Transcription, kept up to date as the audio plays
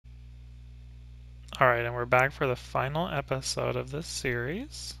Alright, and we're back for the final episode of this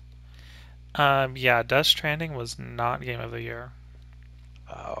series. Yeah, Death Stranding was not Game of the Year.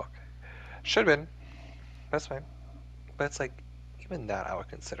 Oh, okay. Should have been. That's fine. But it's like, even that I would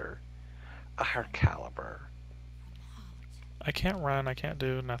consider a higher caliber. I can't run, I can't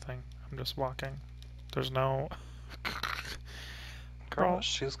do nothing. I'm just walking. There's no... Girl, Girl.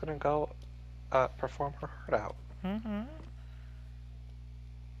 she's gonna go perform her heart out. Mm-hmm.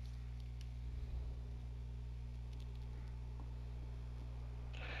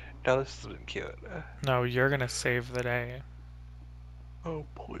 No, this has been cute. No, you're gonna save the day. Oh,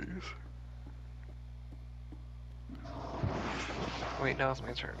 please. Wait, now it's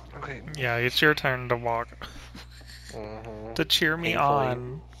my turn. Okay. Yeah, it's your turn to walk. Mm-hmm. To cheer me Painfully.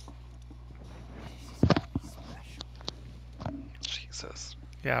 on. Jesus.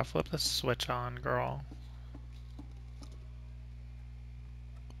 Yeah, flip the switch on, girl.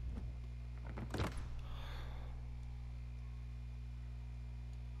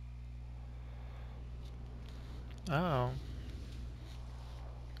 Oh.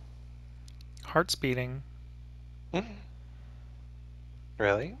 Heart's beating.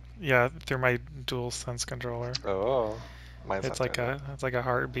 Really? Yeah, through my dual sense controller. Oh, mine's It's not like doing that. a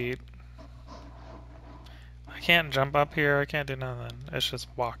heartbeat. I can't jump up here, I can't do nothing. It's just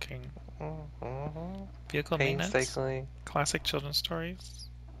walking. Mm-hmm. Vehicle maintenance. Painstakingly. Classic children's stories.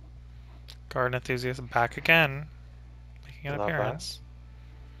 Garden enthusiast back again. Making an Love that. appearance.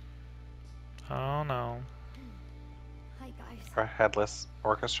 Oh no. Hi guys. Our headless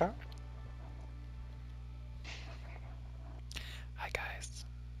orchestra. Hi guys.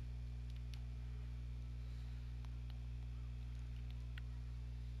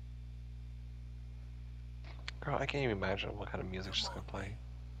 Girl, I can't even imagine what kind of music she's gonna play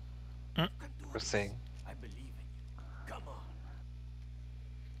Mm. or sing. I believe in you. Come on.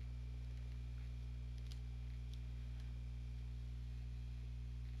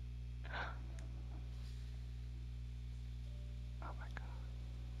 Oh my god.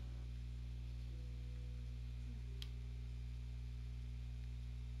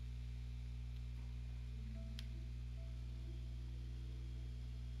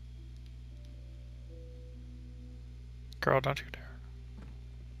 Girl, don't you dare.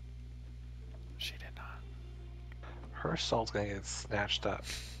 She did not. Her soul's gonna get snatched up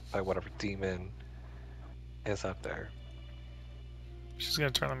by whatever demon is up there. She's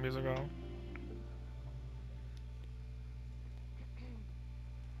gonna turn the music off.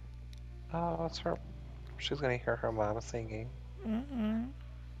 Oh, it's her. She's gonna hear her mama singing. Mm-mm.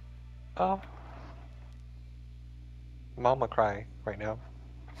 Oh, mama cry right now.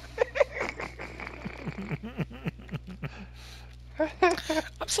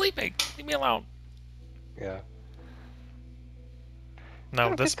 I'm sleeping. Leave me alone. Yeah. No,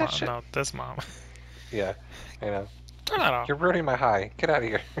 Don't this get that mom. shit. No, this mom. Yeah, I know. Turn that off. You're ruining my high. Get out of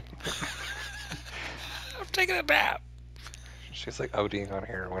here. I'm taking a nap. She's like ODing on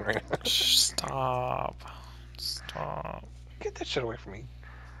heroin right now. Stop. Stop. Get that shit away from me.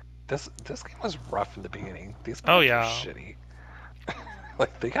 This game was rough in the beginning. These Oh, guys yeah. are shitty.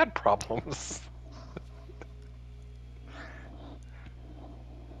 Like, they had problems.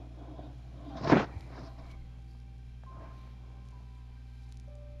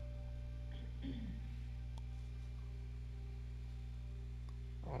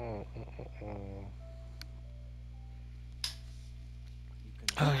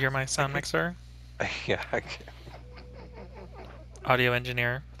 Oh, you're my sound mixer? Yeah, I can. Audio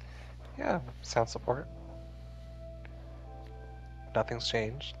engineer? Yeah, sound support. Nothing's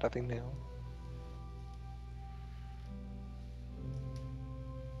changed. Nothing new.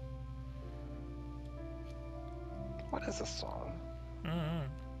 What is this song? Mm-hmm.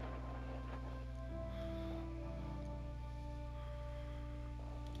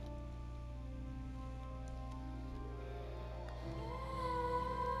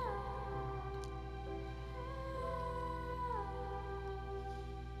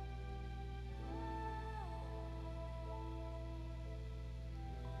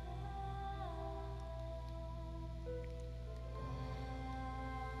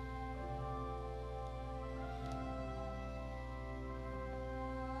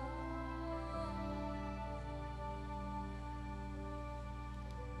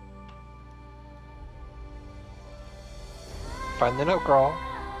 Find the note, girl.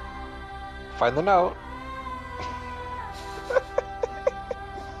 Find the note.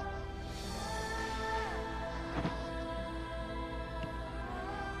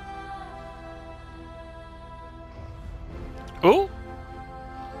 Ooh!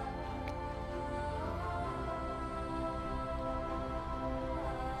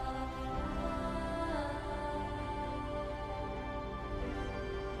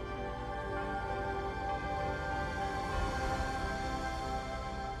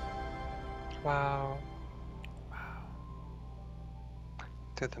 Wow. Wow.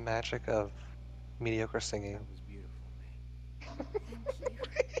 Through the magic of mediocre singing. That was beautiful, May. Thank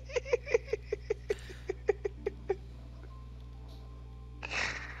you.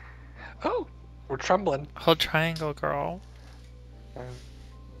 Oh, we're trembling. Oh, triangle girl. Um,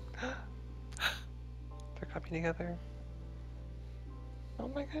 they're coming together. Oh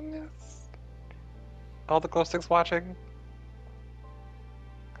my goodness. All the glow sticks watching.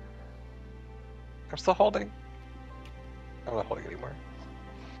 I'm still holding. I'm not holding anymore.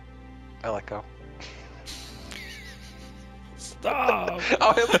 I let go. Stop.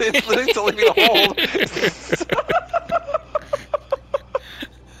 Oh, it's literally telling me to hold.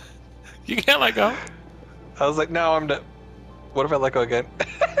 You can't let go. I was like, no, I'm done. What if I let go again?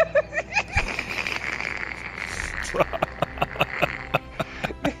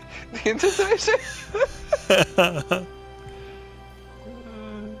 The anticipation.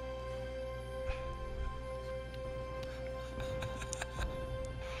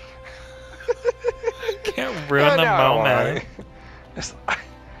 Can't ruin the Now I don't wanna. moment. Yes.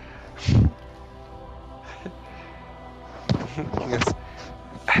 Yes.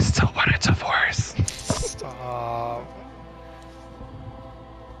 I still want a divorce. Stop.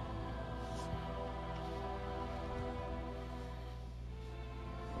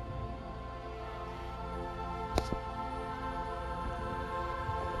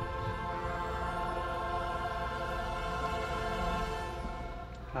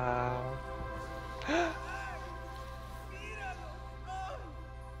 Wow.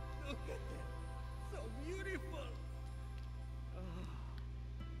 Look at them. So beautiful.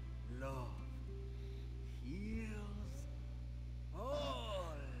 Love heals all.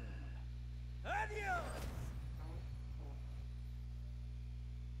 Adios.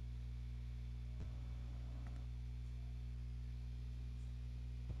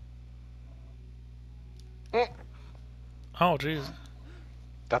 Oh, jeez.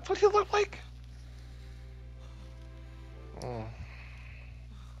 That's what he looked like? Mm.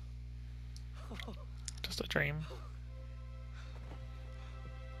 Just a dream.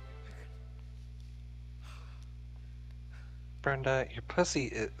 Brenda, your pussy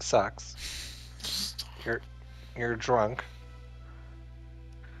it sucks. You're drunk.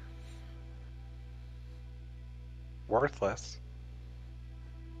 Worthless.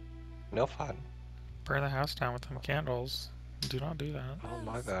 No fun. Burn the house down with them candles. Do not do that. Oh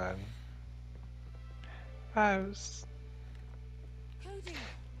my god. Rose.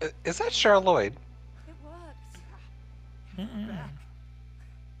 Cody, Is that Cheryl Lloyd? it worked. Mm-mm.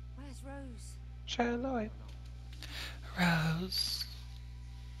 Where's Rose? Cheryl Lloyd. Rose.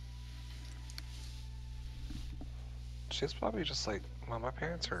 She's probably just like, well, my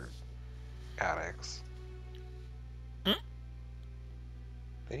parents are addicts. Mm.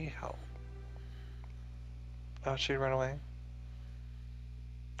 They need help. Oh, she'd run away.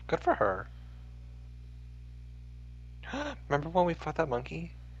 Good for her. Remember when we fought that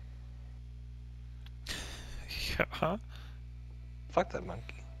monkey? Yeah. Fuck that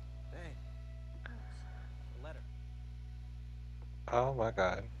monkey. Hey, a letter. Oh my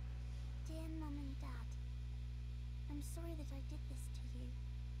god. Dear Mum and Dad, I'm sorry that I did this to you.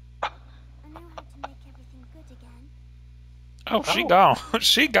 I know how to make everything good again. Oh, she Oh. gone.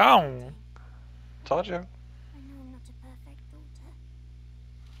 She gone. Told you. I know I'm not a perfect daughter.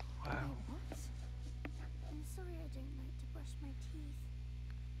 Wow. What? I'm sorry I don't like to brush my teeth.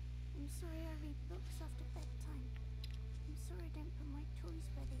 I'm sorry I read books after bedtime. I'm sorry I don't put my toys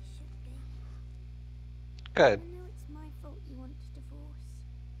where they should be. Good. I know it's my fault you want a divorce.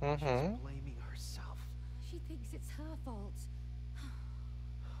 Mm-hmm. She's blaming herself. She thinks it's her fault.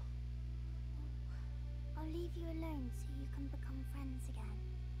 I'll leave you alone so you can become friends again.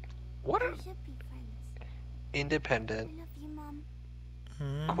 What We an should be friends. I independent love you, Mum.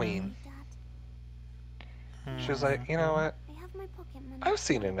 queen. Dad. She was like, you know what? I have my pocket money. I've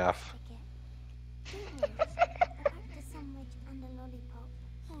seen and a enough. bus ticket. Don't worry. I packed a sandwich and a lollipop.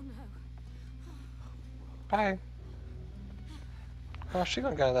 Oh no. Bye. Oh, she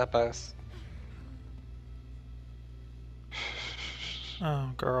gonna get on that bus.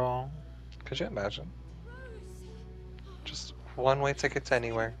 Oh, girl. Could you imagine? Just one-way ticket to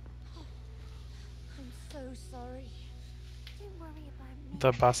anywhere. I'm so sorry. Don't worry about me.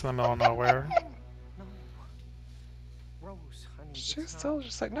 The bus in the middle of nowhere. No. Rose, honey, She's it's still not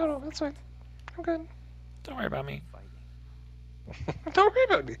just like, no, that's fine. I'm good. Don't worry about me. fighting. Don't worry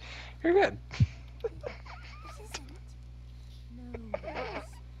about me. You're good. It isn't. No, Rose.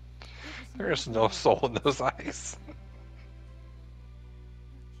 It was There's not no your soul fault. in those eyes.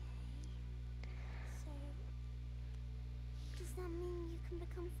 So, does that mean you can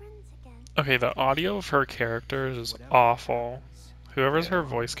become friends again? Okay, the audio of her character is Whatever awful. happens, Whoever's her Yeah.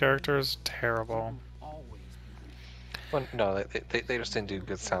 voice character is terrible. you'll always be there. Well, no, they just didn't do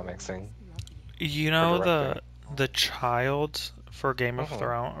good sound mixing You or know directing. the child for Game of Mm-hmm.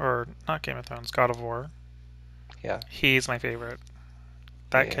 Thrones, or not Game of Thrones, God of War. Yeah. He's my favorite.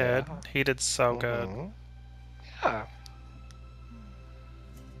 That Yeah. kid, he did so good. Mm-hmm. Yeah.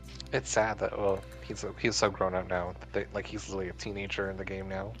 It's sad that he's so grown up now. That like he's like a teenager in the game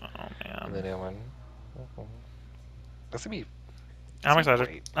now. Oh In the man, new one. Mhm. That's gonna be I'm It's gonna be excited.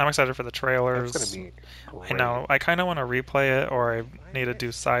 great. I'm excited for the It's gonna trailers. be I great. know. I kind of want to replay it, or I need to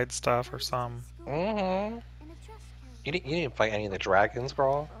do side stuff or some. Mm-hmm. In a trash can. You didn't fight any of the dragons,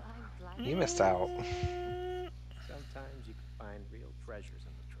 girl. I'd like You missed out. Sometimes you can find real treasures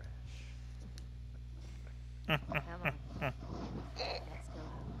in the trash. Come on. Let's go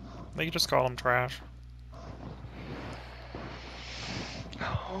home. They could just call them trash.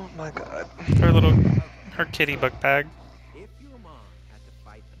 Oh my god. Her kitty book bag. If your mom had to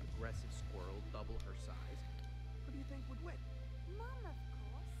fight an aggressive squirrel double her size, who do you think would win? Mom, of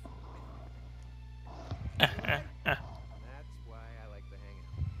course. That's why I like to hang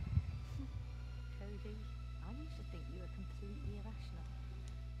out. Cody, I used to think you were completely irrational.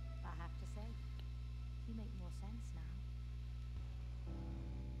 But I have to say, you make more sense now.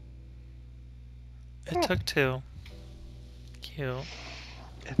 It took two. Cute.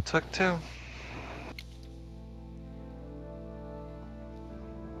 It took two.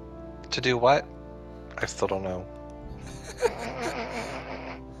 To do what? I still don't know.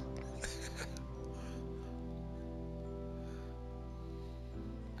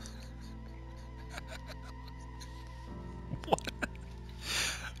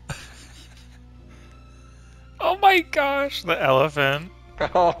 Oh my gosh, the elephant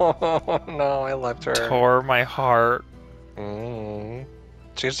Oh no, I left her. tore my heart.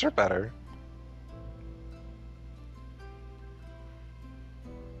 She deserved better.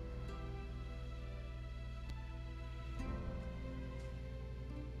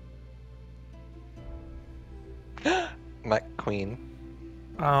 My queen.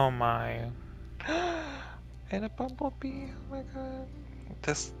 Oh my. And a bumblebee. Oh my god.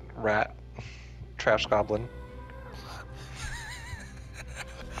 This rat. Trash goblin.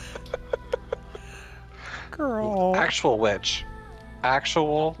 Girl. Actual witch.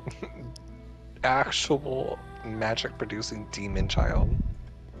 Actual magic producing demon child.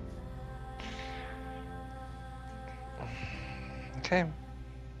 Okay.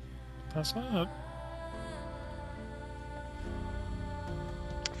 That's it.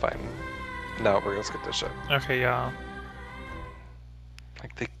 Fine. No, we're gonna skip this shit. Okay, yeah.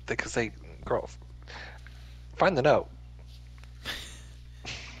 Like because girl, find the note.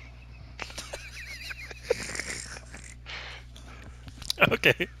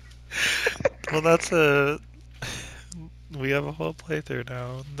 Okay. Well, that's it. We have a whole playthrough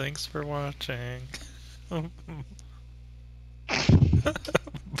now. Thanks for watching.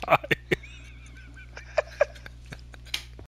 Bye.